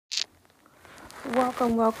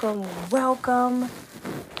Welcome, welcome, welcome.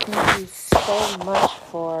 Thank you so much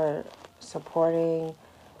for supporting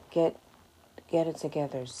Get It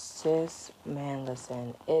Together, sis. Man,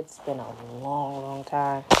 listen, it's been a long, long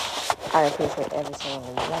time. I appreciate every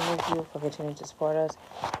single one of you for continuing to support us.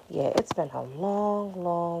 Yeah, it's been a long,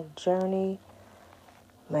 long journey.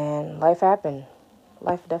 Man, life happened.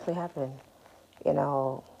 Life definitely happened. You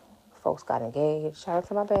know, folks got engaged. Shout out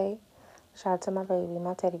to my babe. Shout out to my baby,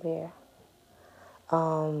 my teddy bear.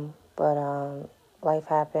 But life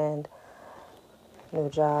happened, new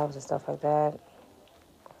jobs and stuff like that.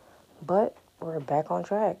 But we're back on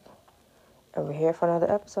track. And we're here for another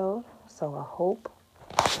episode. So I hope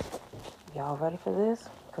y'all ready for this.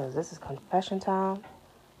 Because this is confession time.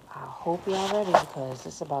 I hope y'all ready because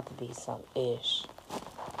this is about to be some ish.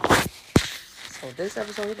 So this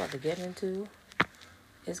episode we're about to get into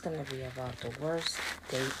is going to be about the worst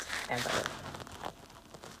date ever.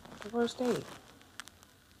 The worst date.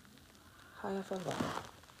 How y'all feel about it?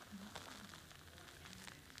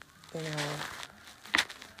 You know,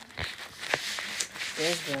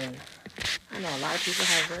 there's been, I know a lot of people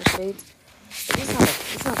have worst dates. But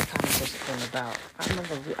it's not the conversation thing about. I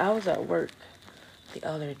remember I was at work the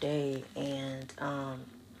other day and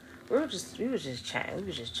we were just chatting. We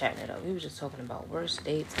were just chatting it up. We were just talking about worst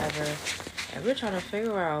dates ever. And we are trying to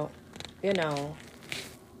figure out, you know,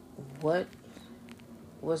 what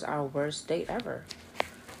was our worst date ever.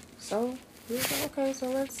 So we were like, okay, so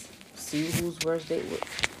let's see whose worst date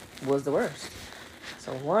was the worst.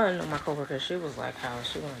 So one of my coworkers, she was like how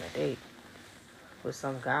she went on a date with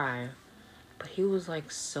some guy, but he was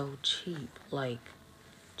like so cheap. Like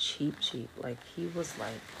cheap. Like he was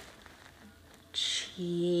like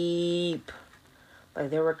cheap. Like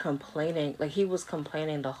they were complaining. Like he was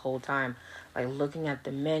complaining the whole time. Like looking at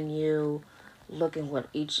the menu, looking what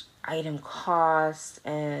each item cost,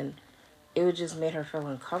 and it would just made her feel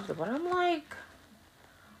uncomfortable. And I'm like,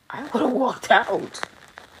 I would have walked out.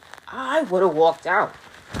 I would have walked out.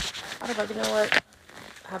 I was like, you know what?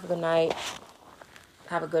 Have a good night.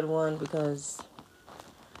 Have a good one, because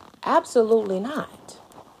absolutely not.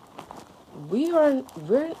 We're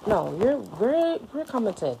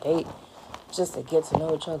coming to a date just to get to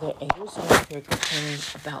know each other, and you're sitting up here complaining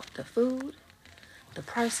about the food, the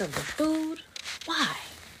price of the food. Why?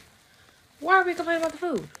 Why are we complaining about the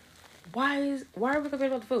food? Why are we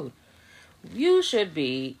complaining about the food? You should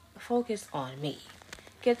be focused on me.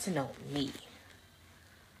 Get to know me.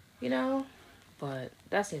 You know? But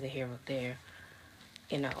that's neither here nor there.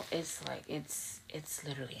 You know, it's like it's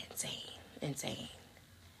literally insane.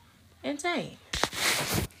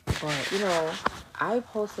 But, you know, I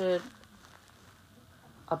posted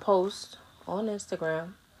a post on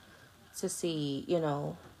Instagram to see, you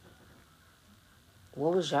know,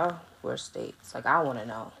 what was your worst dates? Like, I want to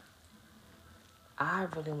know. I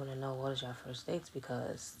really want to know what is your first dates,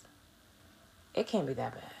 because it can't be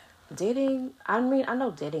that bad. Dating, I mean, I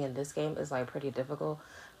know dating in this game is, like, pretty difficult.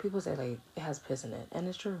 People say, like, it has piss in it, and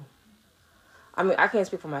it's true. I mean, I can't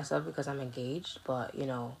speak for myself because I'm engaged, but, you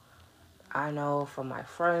know, I know from my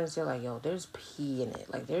friends, they're like, yo, there's pee in it.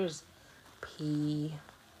 Like, there's pee,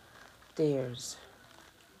 there's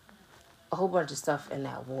a whole bunch of stuff in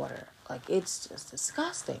that water. Like, it's just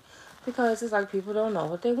disgusting, because it's like people don't know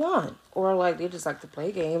what they want, or like they just like to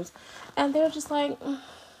play games, and they're just like,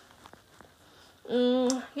 you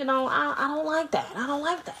know, I don't like that. I don't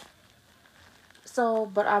like that. So,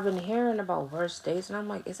 but I've been hearing about worst dates, and I'm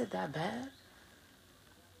like, is it that bad?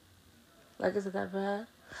 Like, is it that bad?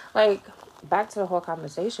 Like, back to the whole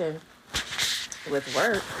conversation with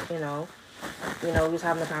work, we was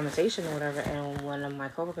having a conversation or whatever, and one of my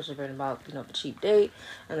coworkers was writing about, the cheap date,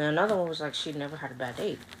 and then another one was like, she never had a bad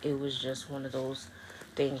date. It was just one of those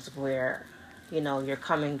things where, you're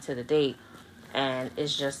coming to the date, and it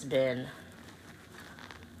was just been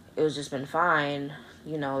fine.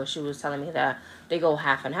 She was telling me that they go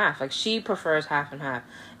half and half. Like, she prefers half and half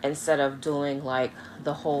instead of doing, like,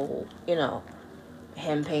 the whole,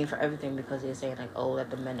 him paying for everything, because they're saying, like, oh, that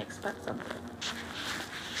the men expect something.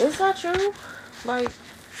 Is that true? Like,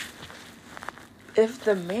 if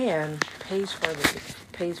the man pays for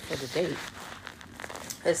the date,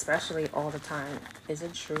 especially all the time, is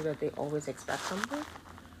it true that they always expect something?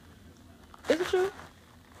 Is it true?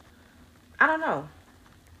 I don't know.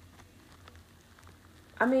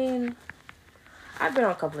 I mean, I've been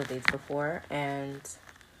on a couple of dates before, and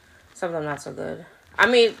some of them not so good. I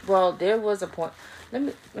mean, well, there was a point. Let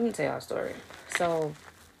me tell y'all a story. So,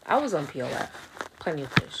 I was on POF, Plenty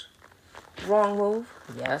of Fish. Wrong move,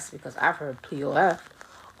 yes, because I've heard POF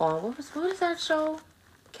on what is that show?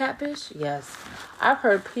 Catfish? Yes. I've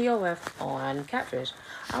heard POF on catfish.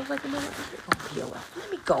 I was like, you know what? Let me go POF.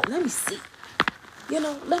 Let me go. Let me see.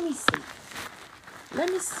 Let me see. Let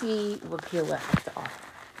me see what POF has to offer.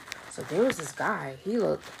 So there was this guy. I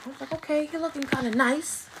was like, okay, he looking kind of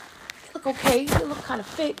nice. He look okay. He look kind of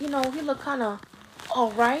fit. He look kind of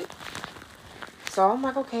all right. So I'm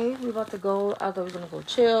like, okay, we about to go. I thought we were going to go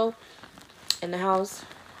chill in the house.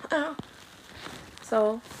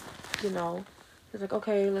 So, he's like,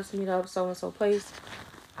 okay, let's meet up so-and-so place.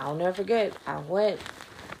 I'll never forget. I went.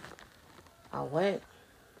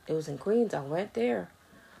 It was in Queens. I went there.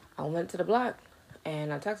 I went to the block.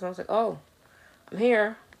 And I texted him. I was like, oh, I'm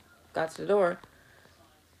here. Got to the door.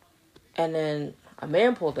 And then a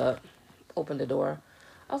man pulled up. Opened the door.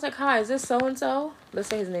 I was like, hi, is this so-and-so? Let's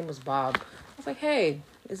say his name was Bob. I was like, hey,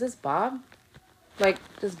 is this Bob? Like,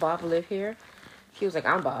 does Bob live here? He was like,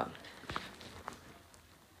 I'm Bob.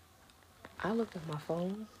 I looked at my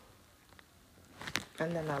phone.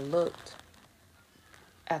 And then I looked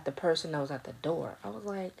at the person that was at the door. I was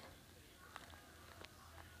like,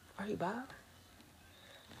 are you Bob?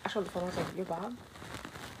 I showed the phone. I was like, you're Bob?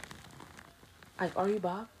 Like, are you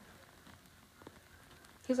Bob?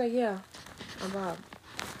 He's like, yeah, I'm Bob.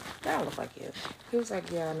 That don't look like you. He was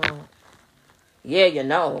like, yeah, I know. Yeah, you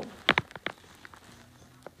know.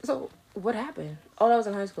 So, what happened? Oh, that was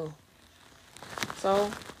in high school. So,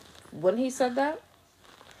 when he said that,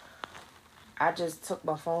 I just took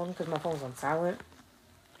my phone because my phone was on silent.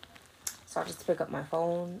 So, I just picked up my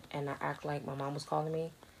phone and I act like my mom was calling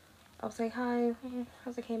me. I was like, hi. I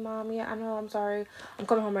was like, hey, Mom. Yeah, I know. I'm sorry. I'm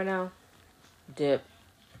coming home right now. Dip.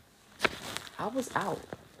 I was out.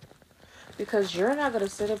 Because you're not going to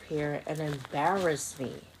sit up here and embarrass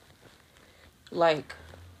me. Like,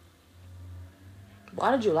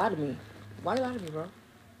 why did you lie to me? Why did you lie to me, bro?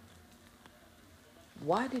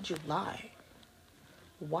 Why did you lie?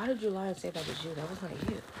 Why did you lie and say that was you? That was not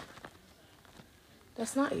you.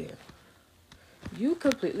 That's not you. You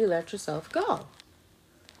completely let yourself go.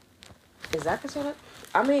 Is that considered?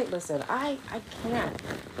 I mean, listen, I can't.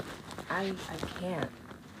 I can't.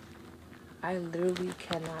 I literally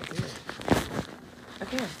cannot do it. I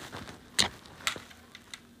can't.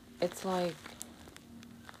 It's like,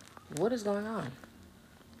 what is going on?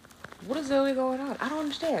 What is really going on? I don't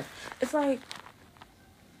understand. It's like,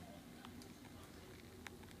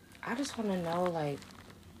 I just want to know, like,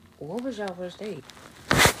 what was y'all first date?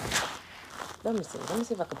 Let me see. Let me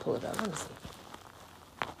see if I can pull it up. Let me see.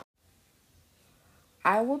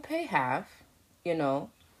 I will pay half,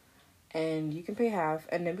 and you can pay half,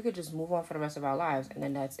 and then we could just move on for the rest of our lives, and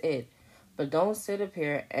then that's it. But don't sit up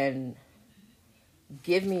here and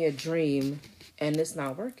give me a dream, and it's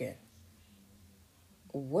not working.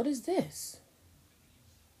 What is this?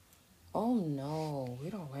 Oh, no. We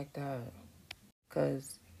don't like that.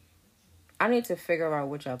 Because I need to figure out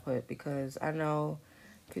which I put, because I know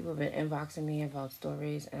people have been inboxing me about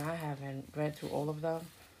stories, and I haven't read through all of them.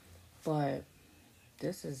 But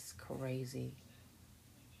this is crazy.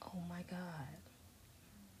 Oh, my God.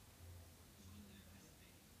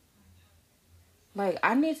 Like,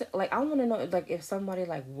 I need to, like, I want to know, like, if somebody,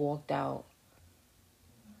 like, walked out.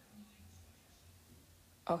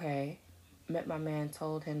 Okay. Met my man,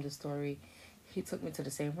 told him the story. He took me to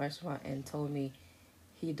the same restaurant and told me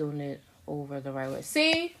he doing it over the right way.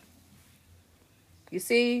 See? You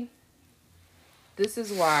see? This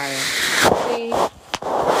is why. See? Look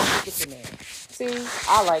at the man. See?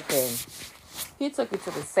 I like him. He took me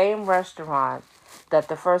to the same restaurant that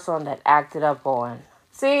the first one that acted up on.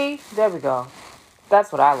 See? There we go.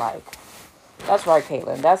 That's what I like. That's right,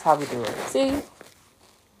 Caitlin. That's how we do it. See?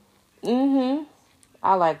 Mm-hmm.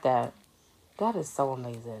 I like that. That is so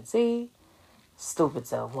amazing. See? Stupid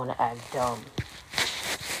self want to act dumb.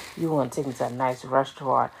 You want to take me to a nice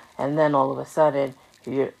restaurant, and then all of a sudden,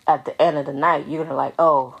 you're at the end of the night, you're gonna like,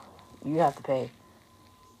 oh, you have to pay.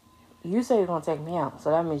 You said you're gonna take me out, so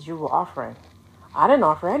that means you were offering. I didn't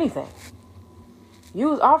offer anything. You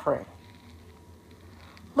was offering.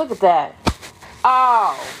 Look at that.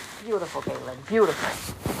 Oh, beautiful, Caitlin.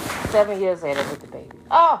 Beautiful. 7 years later with the baby.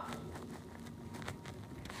 Oh,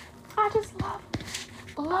 I just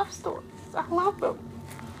love stories. I love them.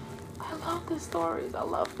 I love the stories. I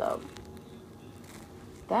love them.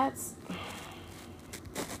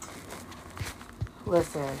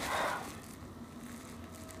 Listen.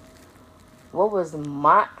 What was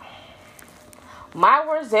my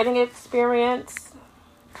worst dating experience?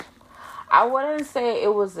 I wouldn't say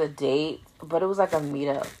it was a date, but it was like a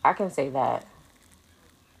meetup. I can say that.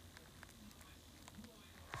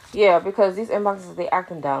 Yeah, because these inboxes, they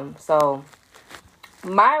acting dumb. So,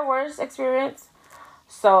 my worst experience,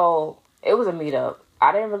 so it was a meetup.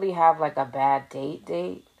 I didn't really have like a bad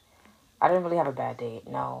date. I didn't really have a bad date.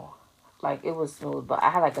 No, like it was smooth, but I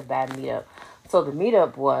had like a bad meetup. So the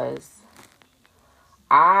meetup was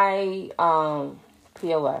I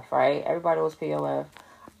POF, right? Everybody was POF.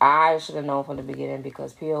 I should have known from the beginning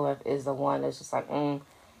because POF is the one that's just like,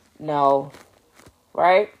 no,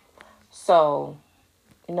 right? So,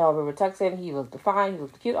 we were texting. He looked fine. He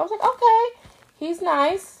looked cute. I was like, okay, he's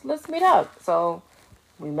nice. Let's meet up. So,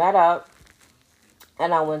 we met up,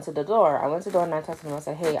 and I went to the door. And I texted him. I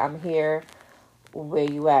said, hey, I'm here. Where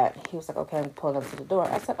you at? He was like, okay, I'm pulling up to the door.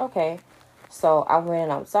 I said, okay. So, I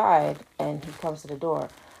went outside, and he comes to the door.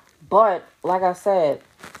 But, like I said,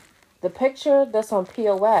 the picture that's on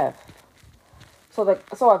POF, so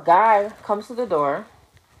a guy comes to the door,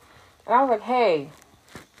 and I was like, hey,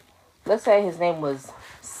 let's say his name was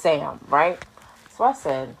Sam, right? So I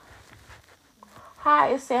said,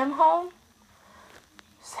 hi, is Sam home?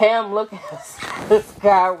 Sam looked at this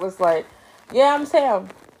guy, was like, yeah, I'm Sam.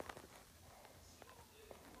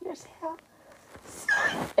 You're Sam?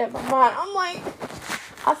 In my mind, I'm like,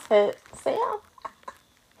 I said, Sam?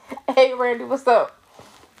 Hey, Randy, what's up?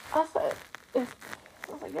 I was like,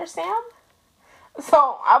 you're Sam?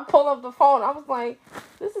 So I pulled up the phone. I was like,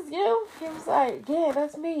 this is you? He was like, yeah,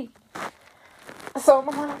 that's me. So in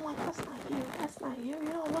my mind, I'm like, that's not you. That's not you.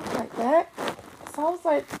 You don't look like that. So I was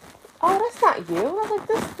like, oh, that's not you. I was like,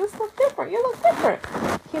 this looks different. You look different.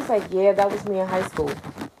 He was like, yeah, that was me in high school.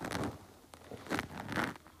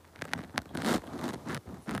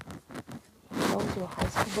 That was you in high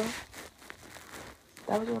school, bro?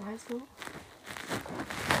 That was you in high school?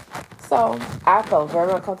 So I felt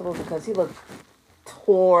very uncomfortable because he looked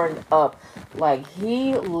torn up. Like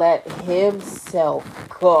he let himself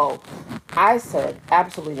go. I said,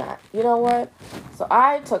 absolutely not. You know what? So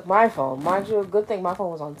I took my phone. Mind you, good thing my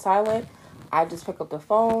phone was on silent. I just picked up the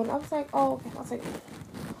phone. I was like, oh, okay. I was like,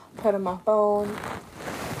 put in my phone.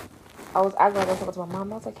 I was talking to my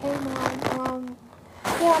mom. I was like, hey, mom,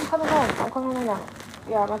 yeah, I'm coming home. I'm coming home right now.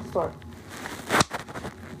 Yeah, I'm at the store.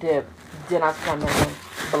 Did not spend my money.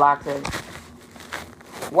 Blocked him.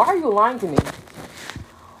 Why are you lying to me?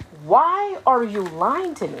 Why are you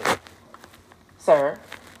lying to me, sir?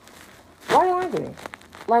 Why are you lying to me?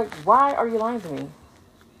 Like, why are you lying to me?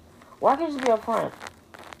 Why can't you just be upfront?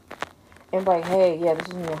 And be like, hey, yeah, this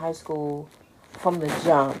was me in high school from the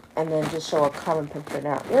jump. And then just show a common picture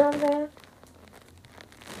now. You know what I'm saying?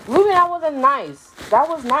 Ruby, that wasn't nice. That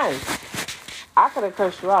was nice. I could have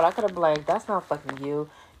cursed you out. I could have been like, that's not fucking you.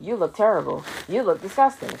 You look terrible. You look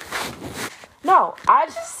disgusting. No, I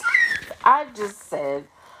just said,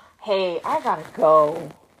 hey, I gotta go.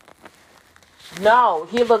 No,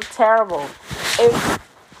 he looked terrible. Let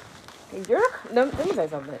me say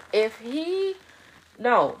something. If you're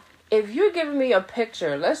giving me a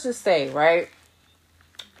picture, let's just say, right?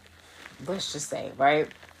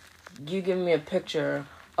 You giving me a picture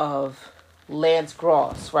of Lance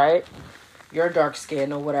Gross, right? You're dark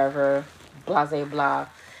skin or whatever, blah, blah, blah,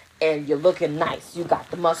 and you're looking nice. You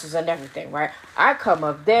got the muscles and everything, right? I come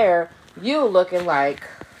up there, you looking like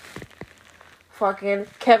fucking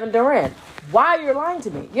Kevin Durant. Why are you lying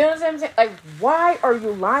to me? You know what I'm saying? Like, why are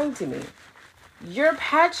you lying to me? You're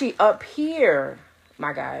patchy up here,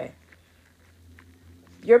 my guy.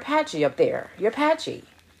 You're patchy up there. You're patchy.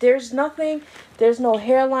 There's no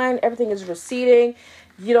hairline. Everything is receding.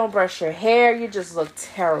 You don't brush your hair. You just look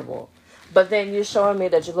terrible. But then you're showing me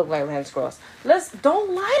that you look like Lance Gross.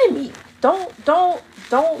 Don't lie to me.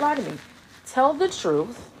 Don't lie to me. Tell the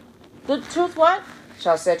truth. The truth what?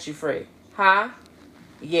 Shall set you free. Huh?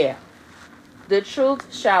 Yeah. The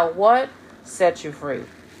truth shall what? Set you free.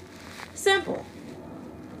 Simple.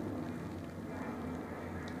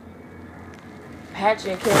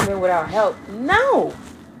 Patchy and came in without help. No.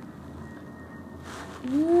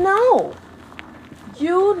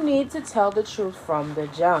 You need to tell the truth from the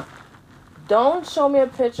jump. Don't show me a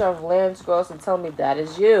picture of Lance Gross and tell me that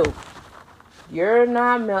is you. You're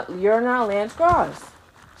not Lance Gross.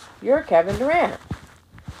 You're Kevin Durant.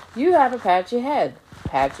 You have a patchy head,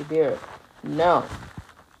 patchy beard. No.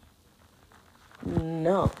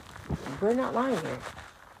 We're not lying here.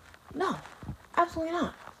 No. Absolutely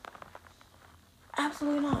not.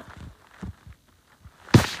 Absolutely not.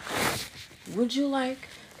 Would you like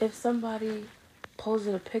if somebody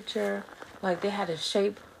posted a picture like they had a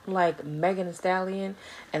shape like Megan Thee Stallion,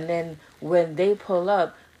 and then when they pull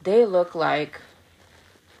up, they look like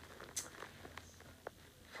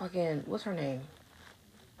fucking what's her name?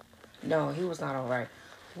 No, he was not alright.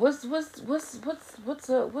 What's a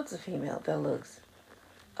female that looks?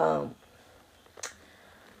 I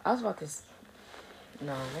was about to.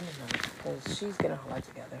 No, let me know because she's getting her life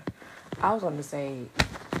together. I was going to say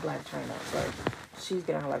Black China, but she's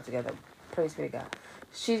getting her life together. Praise be to God.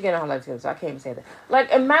 She's getting her life together, so I can't even say that.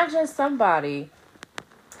 Like, imagine somebody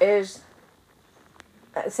is,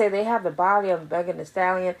 say they have the body of Megan Thee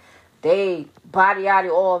Stallion, they body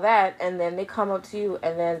all that, and then they come up to you,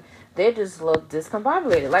 and then they just look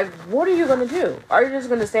discombobulated. Like, what are you going to do? Are you just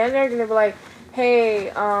going to stand there and be like,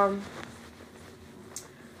 hey,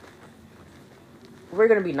 we're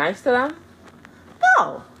going to be nice to them?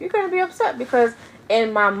 No, you're going to be upset because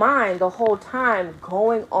in my mind, the whole time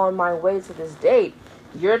going on my way to this date,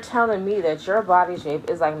 you're telling me that your body shape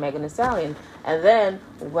is like Megan Thee Stallion. And then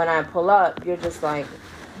when I pull up, you're just like,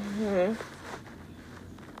 no,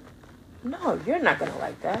 you're not going to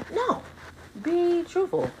like that. No, be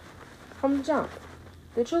truthful from the jump.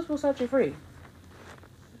 The truth will set you free.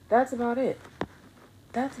 That's about it.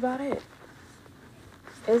 That's about it.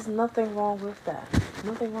 There's nothing wrong with that.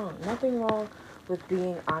 Nothing wrong. Nothing wrong with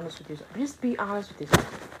being honest with yourself. Just be honest with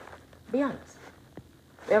yourself. Be honest.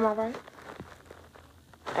 Am I right?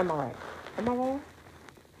 Am I right? Am I wrong?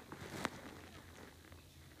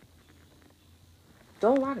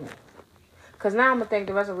 Don't lie to me. Because now I'm going to think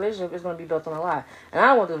the rest of the relationship is going to be built on a lie. And I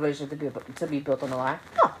don't want the relationship to be built on a lie.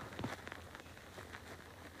 No.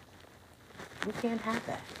 We can't have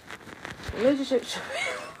that.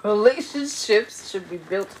 Relationships should be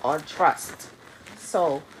built on trust.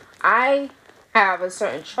 So, I have a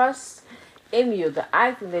certain trust in you that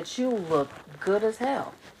I think that you look good as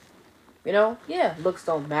hell. You know? Yeah, looks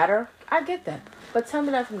don't matter. I get that. But tell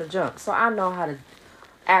me that from the jump so I know how to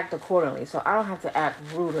act accordingly. So I don't have to act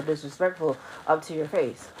rude or disrespectful up to your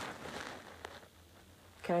face.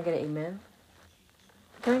 Can I get an amen?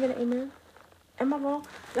 Can I get an amen? Am I wrong?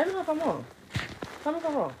 Let me know if I'm wrong. Tell me if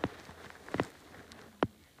I'm wrong.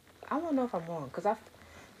 I want to know if I'm wrong.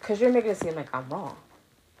 Because you're making it seem like I'm wrong.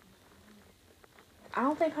 I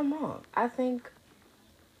don't think I'm wrong. I think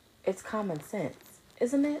it's common sense.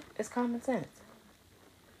 Isn't it? It's common sense.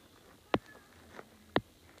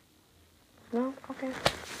 No? Okay.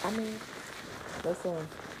 I mean, listen.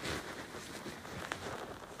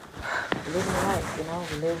 Living a life,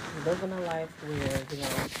 living a life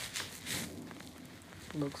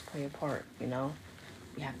where, looks play a part, You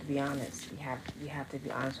have to be honest. You have to be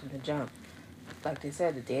honest from the jump. Like they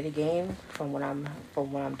said, the dating game, from what I'm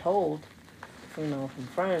told, from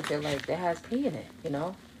friends, they're like, that has pee in it,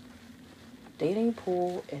 Dating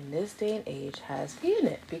pool in this day and age has pee in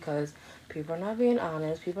it because people are not being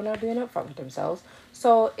honest, people are not being upfront with themselves.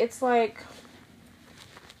 So it's like,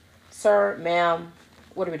 sir, ma'am,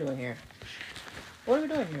 what are we doing here? What are we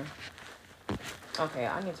doing here? Okay,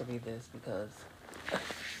 I need to read this because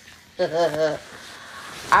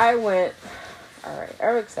alright,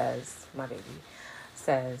 Eric says, my baby,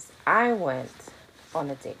 says, I went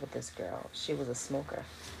on a date with this girl. She was a smoker.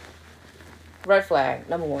 Red flag,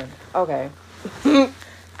 number 1. Okay.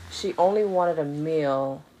 She only wanted a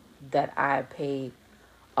meal that I paid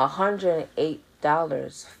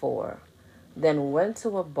 $108 for, then went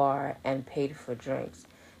to a bar and paid for drinks.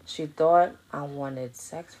 She thought I wanted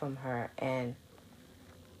sex from her and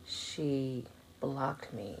she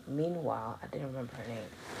blocked me. Meanwhile, I didn't remember her name.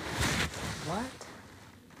 What?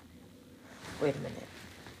 Wait a minute.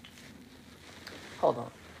 Hold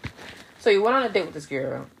on. So you went on a date with this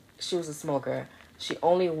girl. She was a smoker. She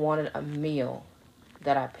only wanted a meal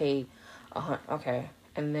that I paid okay.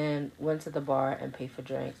 And then went to the bar and paid for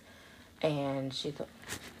drinks. And she thought,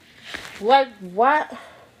 like, what?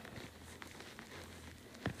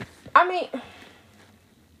 I mean,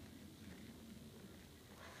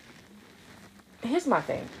 here's my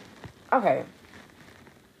thing. Okay.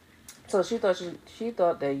 So she thought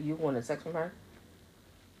that you wanted sex from her?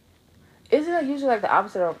 Isn't it usually like the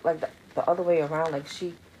opposite of like the other way around? Like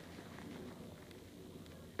she...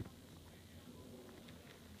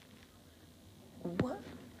 What?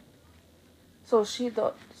 So she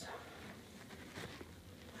thought...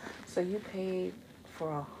 So you paid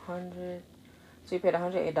for $100... So you paid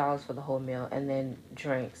 $108 for the whole meal and then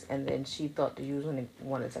drinks. And then she thought that you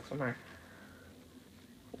wanted sex from her.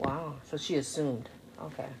 Wow. So she assumed.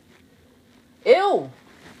 Okay. Ew!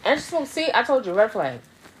 And she smoked... See, I told you, red flag.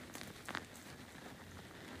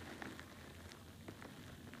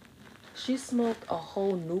 She smoked a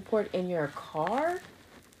whole Newport in your car?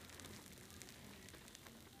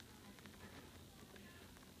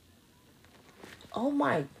 Oh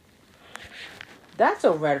my... That's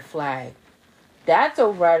a red flag. That's a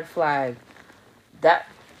red flag.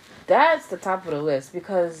 That's the top of the list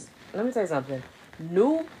because, let me tell you something.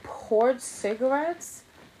 Newport cigarettes,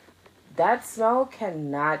 that smell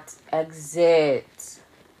cannot exit.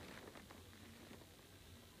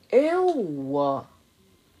 Ew.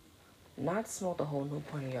 not smoke the whole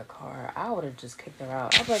Newport in your car, I would have just kicked her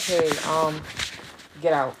out. I was like, hey,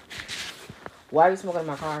 get out. Why are you smoking in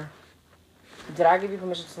my car? Did I give you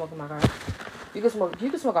permission to smoke in my car? You can smoke. You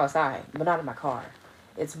can smoke outside, but not in my car.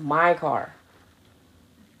 It's my car.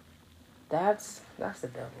 That's the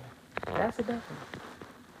devil. That's the devil.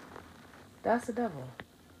 That's the devil.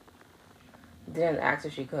 Then asked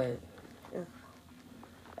if she could.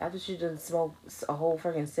 After she didn't smoke a whole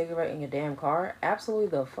freaking cigarette in your damn car? Absolutely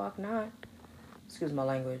the fuck not. Excuse my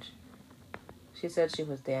language. She said she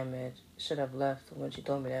was damaged. Should have left when she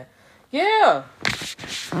told me that. Yeah.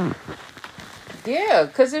 Yeah,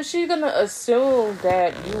 because if she's going to assume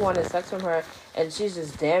that you wanted sex from her and she's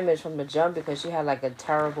just damaged from the jump because she had like a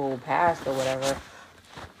terrible past or whatever.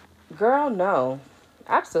 Girl, no.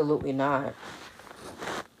 Absolutely not.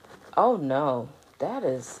 Oh, no. That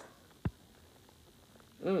is...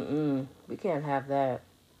 We can't have that.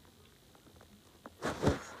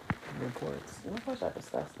 With Newports. Newports are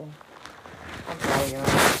disgusting. I'm sorry, y'all.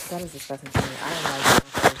 That is disgusting to me. I don't like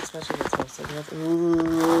Newports, especially with some cigarettes.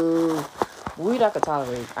 Ooh. Weed I could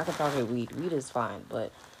tolerate. I can tolerate weed. Weed is fine,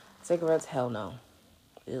 but cigarettes, hell no.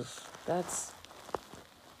 That's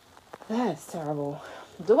terrible.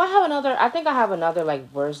 Do I have another? I think I have another like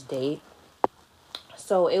worst date.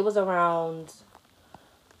 So it was around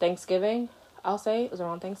Thanksgiving. I'll say it was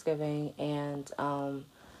around Thanksgiving, and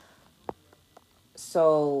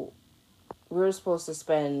so we were supposed to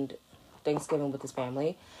spend Thanksgiving with his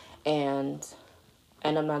family, and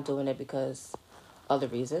I'm not doing it because other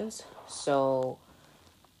reasons. So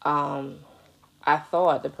I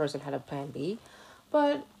thought the person had a plan B,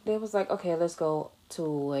 but they was like, okay, let's go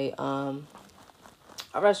to a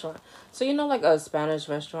restaurant. So you know, like a Spanish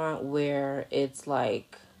restaurant where it's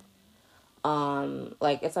like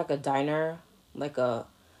it's like a diner, like a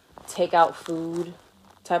takeout food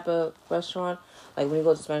type of restaurant. Like when you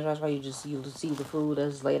go to a Spanish restaurant, you see the food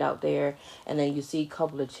that's laid out there, and then you see a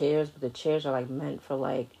couple of chairs, but the chairs are like meant for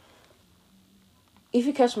like, if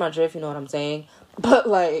you catch my drift, you know what I'm saying. But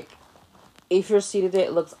like, if you're seated there,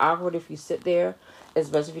 it looks awkward if you sit there. It's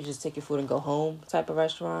best if you just take your food and go home type of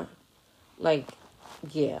restaurant. Like,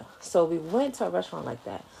 yeah. So we went to a restaurant like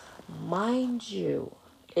that. Mind you,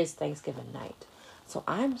 it's Thanksgiving night. So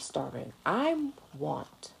I'm starving. I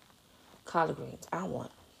want collard greens. I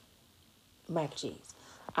want mac and cheese.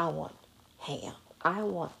 I want ham. I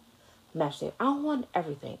want mashed potatoes. I want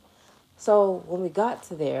everything. So when we got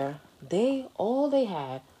to there, all they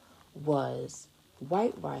had was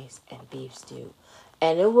white rice and beef stew.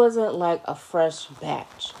 And it wasn't like a fresh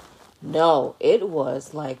batch. No, it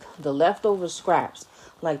was like the leftover scraps,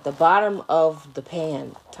 like the bottom of the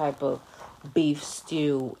pan type of beef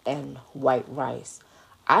stew and white rice.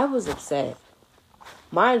 I was upset.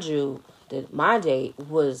 Mind you, that my date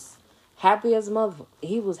was happy as a mother.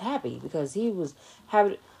 He was happy because he was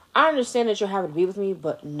happy. I understand that you're happy to be with me,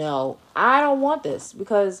 but no, I don't want this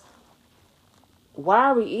because why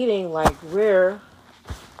are we eating like we're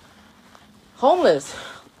homeless?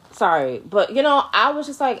 Sorry, but you know, I was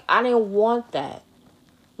just like, I didn't want that.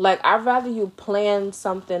 Like, I'd rather you plan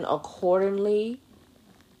something accordingly,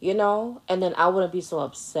 you know, and then I wouldn't be so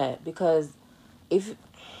upset because if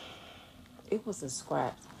it was the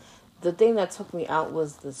scraps. The thing that took me out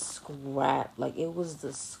was the scrap. Like, it was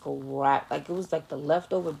the scrap. Like, it was like the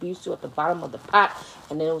leftover beef stew at the bottom of the pot.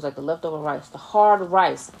 And then it was like the leftover rice. The hard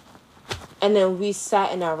rice. And then we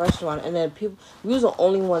sat in our restaurant. And then we was the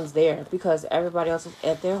only ones there. Because everybody else was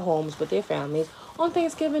at their homes with their families on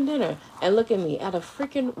Thanksgiving dinner. And look at me at a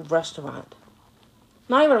freaking restaurant.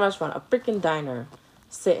 Not even a restaurant. A freaking diner.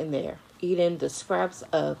 Sitting there. Eating the scraps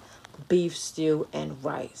of beef stew and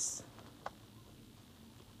rice.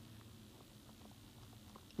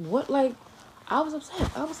 What, like, I was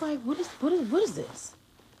upset. I was like, what is this?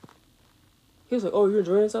 He was like, oh, you're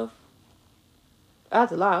enjoying yourself? I had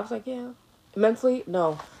to lie. I was like, yeah. Mentally,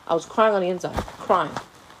 no. I was crying on the inside. Crying.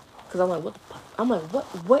 Because I'm like, what the fuck? I'm like,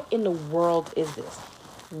 what in the world is this?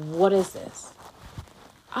 What is this?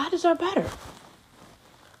 I deserve better.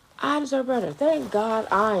 I deserve better. Thank God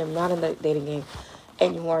I am not in the dating game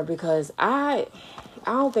anymore because I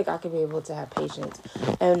don't think I can be able to have patience.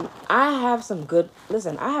 And I have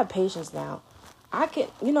I have patience now. I can,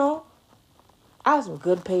 I have some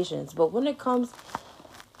good patience. But when it comes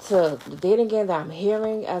to the dating game that I'm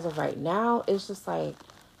hearing as of right now, it's just like,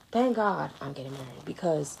 thank God I'm getting married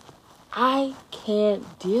because I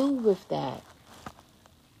can't deal with that.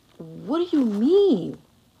 What do you mean?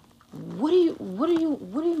 What do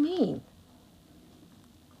you mean?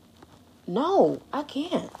 No, I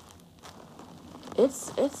can't.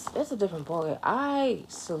 It's a different ballgame. I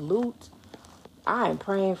salute I am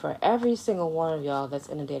praying for every single one of y'all that's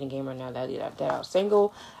in a dating game right now, that are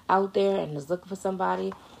single out there and is looking for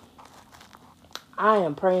somebody. I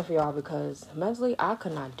am praying for y'all because mentally I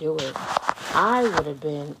could not do it. I would have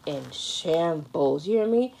been in shambles. You hear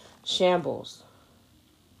me? Shambles.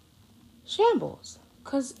 Shambles.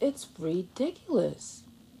 Because it's ridiculous.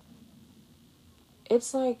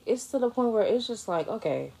 It's like, it's to the point where it's just like,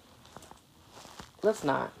 okay, let's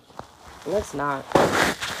not. Let's not.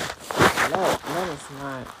 Let us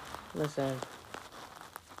not. Listen.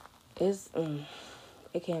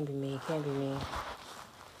 It can't be me. It can't be me.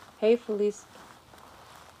 Hey, Felice.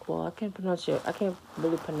 Well, I can't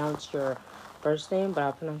really pronounce your first name, but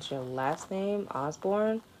I'll pronounce your last name,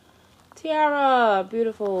 Osborne. Tiara,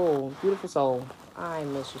 beautiful, beautiful soul. I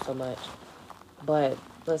miss you so much. But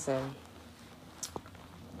listen,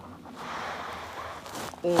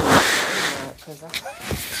 because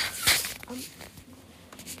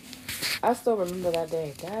I still remember that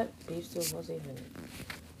day. That beef stew wasn't even.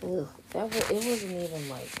 Ugh, it wasn't even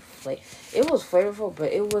like it was flavorful,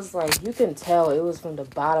 but it was like you can tell it was from the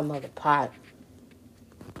bottom of the pot.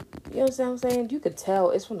 You know what I'm saying? You could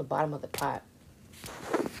tell it's from the bottom of the pot.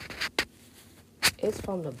 It's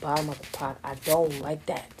from the bottom of the pot. I don't like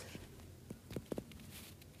that.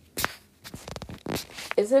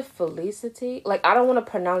 Is it Felicity? Like, I don't want to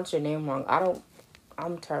pronounce your name wrong.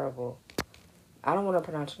 I'm terrible. I don't want to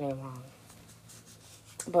pronounce your name wrong.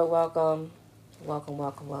 But welcome. Welcome,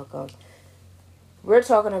 welcome, welcome. We're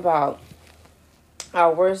talking about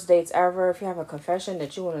our worst dates ever. If you have a confession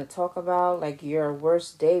that you want to talk about, like your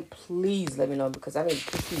worst date, please let me know because I need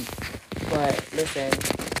to pee. But listen,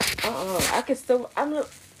 I can still. I'm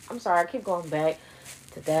sorry. I keep going back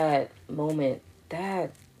to that moment.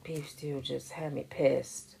 That beef stew just had me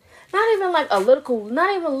pissed. Not even like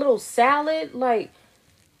not even a little salad. Like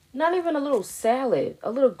not even a little salad. A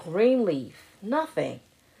little green leaf. Nothing.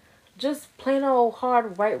 Just plain old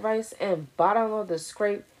hard white rice and bottom of the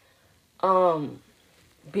scrape.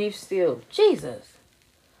 Beef stew. Jesus.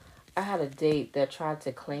 I had a date that tried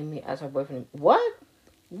to claim me as her boyfriend. What?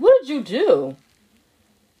 What did you do?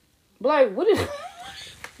 Like, what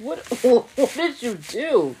did you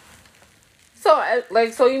do?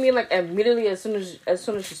 So you mean like immediately as soon as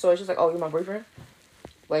she saw it, she's like, "Oh, you're my boyfriend."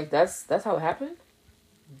 Like that's how it happened.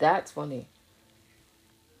 That's funny.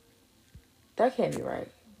 That can't be right.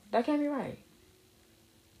 That can't be right.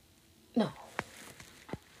 No.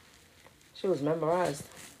 She was memorized.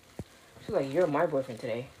 She's like, "You're my boyfriend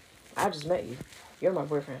today. I just met you. You're my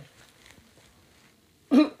boyfriend."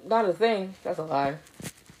 Not a thing. That's a lie.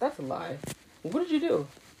 That's a lie. What did you do?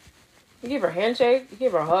 You gave her a handshake? You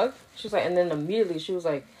gave her a hug? She's like, and then immediately she was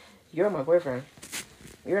like, "You're my boyfriend.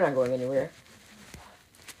 You're not going anywhere."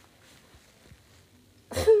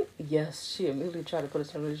 Yes, she immediately tried to put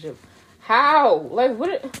us in a relationship. How? Like,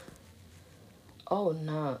 what? Oh,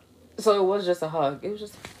 no. So it was just a hug. It was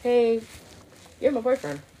just, "Hey, you're my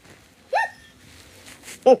boyfriend."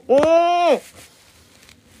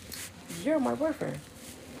 You're my boyfriend.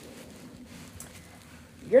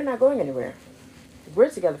 You're not going anywhere. We're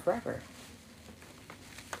together forever.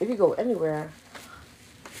 If you go anywhere,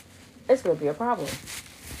 it's going to be a problem.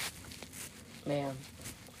 Ma'am,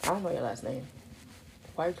 I don't know your last name.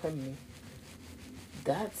 Why are you claiming me?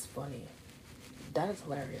 That's funny. That is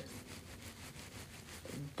hilarious.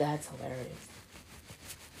 That's hilarious.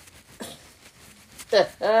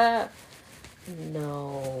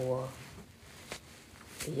 No.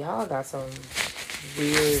 Y'all got some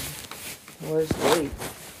weird worst dates.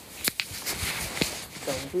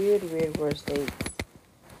 Some weird worst dates.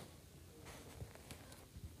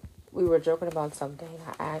 We were joking about something.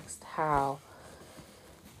 I asked how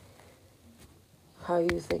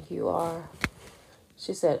you think you are.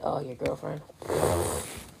 She said, "Oh, your girlfriend."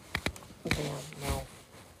 Damn, no.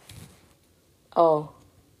 Oh.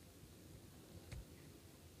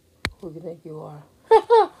 Who do you think you are?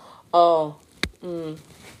 Oh. Who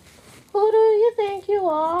do you think you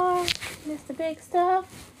are, Mr. Big Stuff?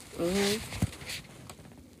 And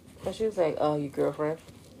she was like, "Oh, your girlfriend."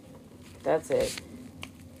 That's it.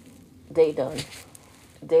 Date done.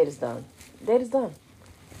 Date is done. Date is done.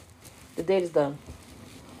 The date is done.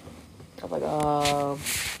 I'm like,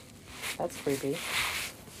 that's creepy.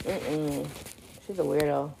 She's a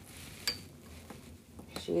weirdo.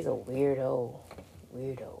 She's a weirdo.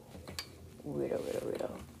 Weirdo.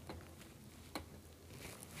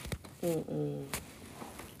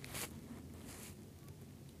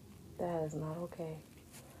 That is not okay.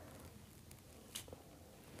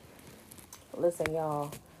 Listen,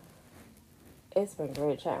 y'all. It's been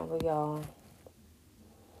great chatting with y'all.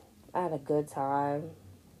 I had a good time.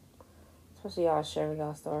 Especially y'all sharing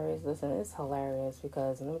y'all stories. Listen, it's hilarious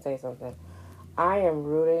because let me tell you something. I am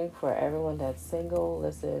rooting for everyone that's single.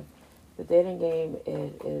 Listen, the dating game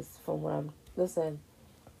is from what I'm. Listen,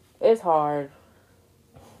 it's hard.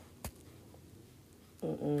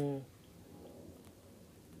 Mm-mm.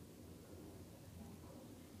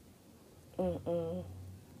 Mm-mm.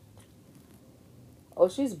 Oh,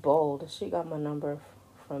 she's bold. She got my number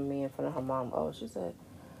from me in front of her mom. Oh, she said,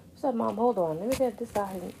 Mom, hold on. Let me get this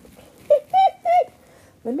guy.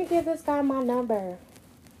 Let me give this guy my number.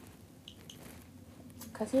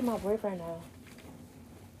 Because he's my boyfriend now.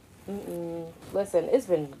 Mm-mm. Listen, it's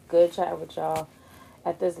been good chatting with y'all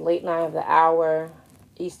at this late night of the hour,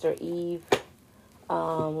 Easter Eve.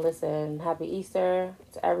 Listen, happy Easter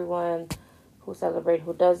to everyone who celebrate,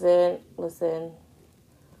 who doesn't. Listen,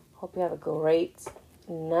 hope you have a great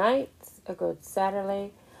night, a good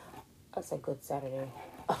Saturday. I said good Saturday.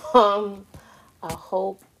 Um, I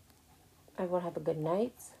hope everyone have a good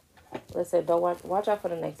night. Listen, don't watch out for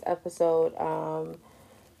the next episode.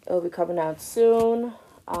 It'll be coming out soon.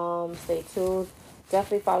 Stay tuned.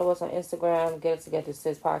 Definitely follow us on Instagram. Get It Together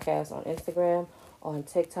Sis Podcast on Instagram, on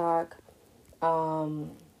TikTok.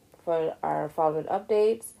 For our following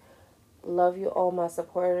updates. Love you all, my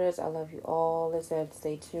supporters. I love you all. Listen,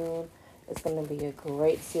 stay tuned. It's going to be a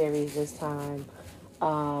great series this time.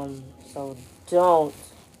 So don't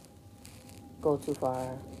go too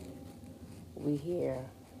far. We here.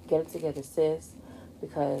 Get it together, sis,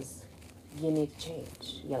 because you need to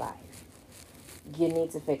change your life. You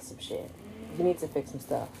need to fix some shit. You need to fix some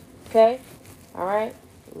stuff. Okay? All right?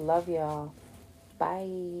 Love y'all.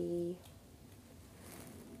 Bye.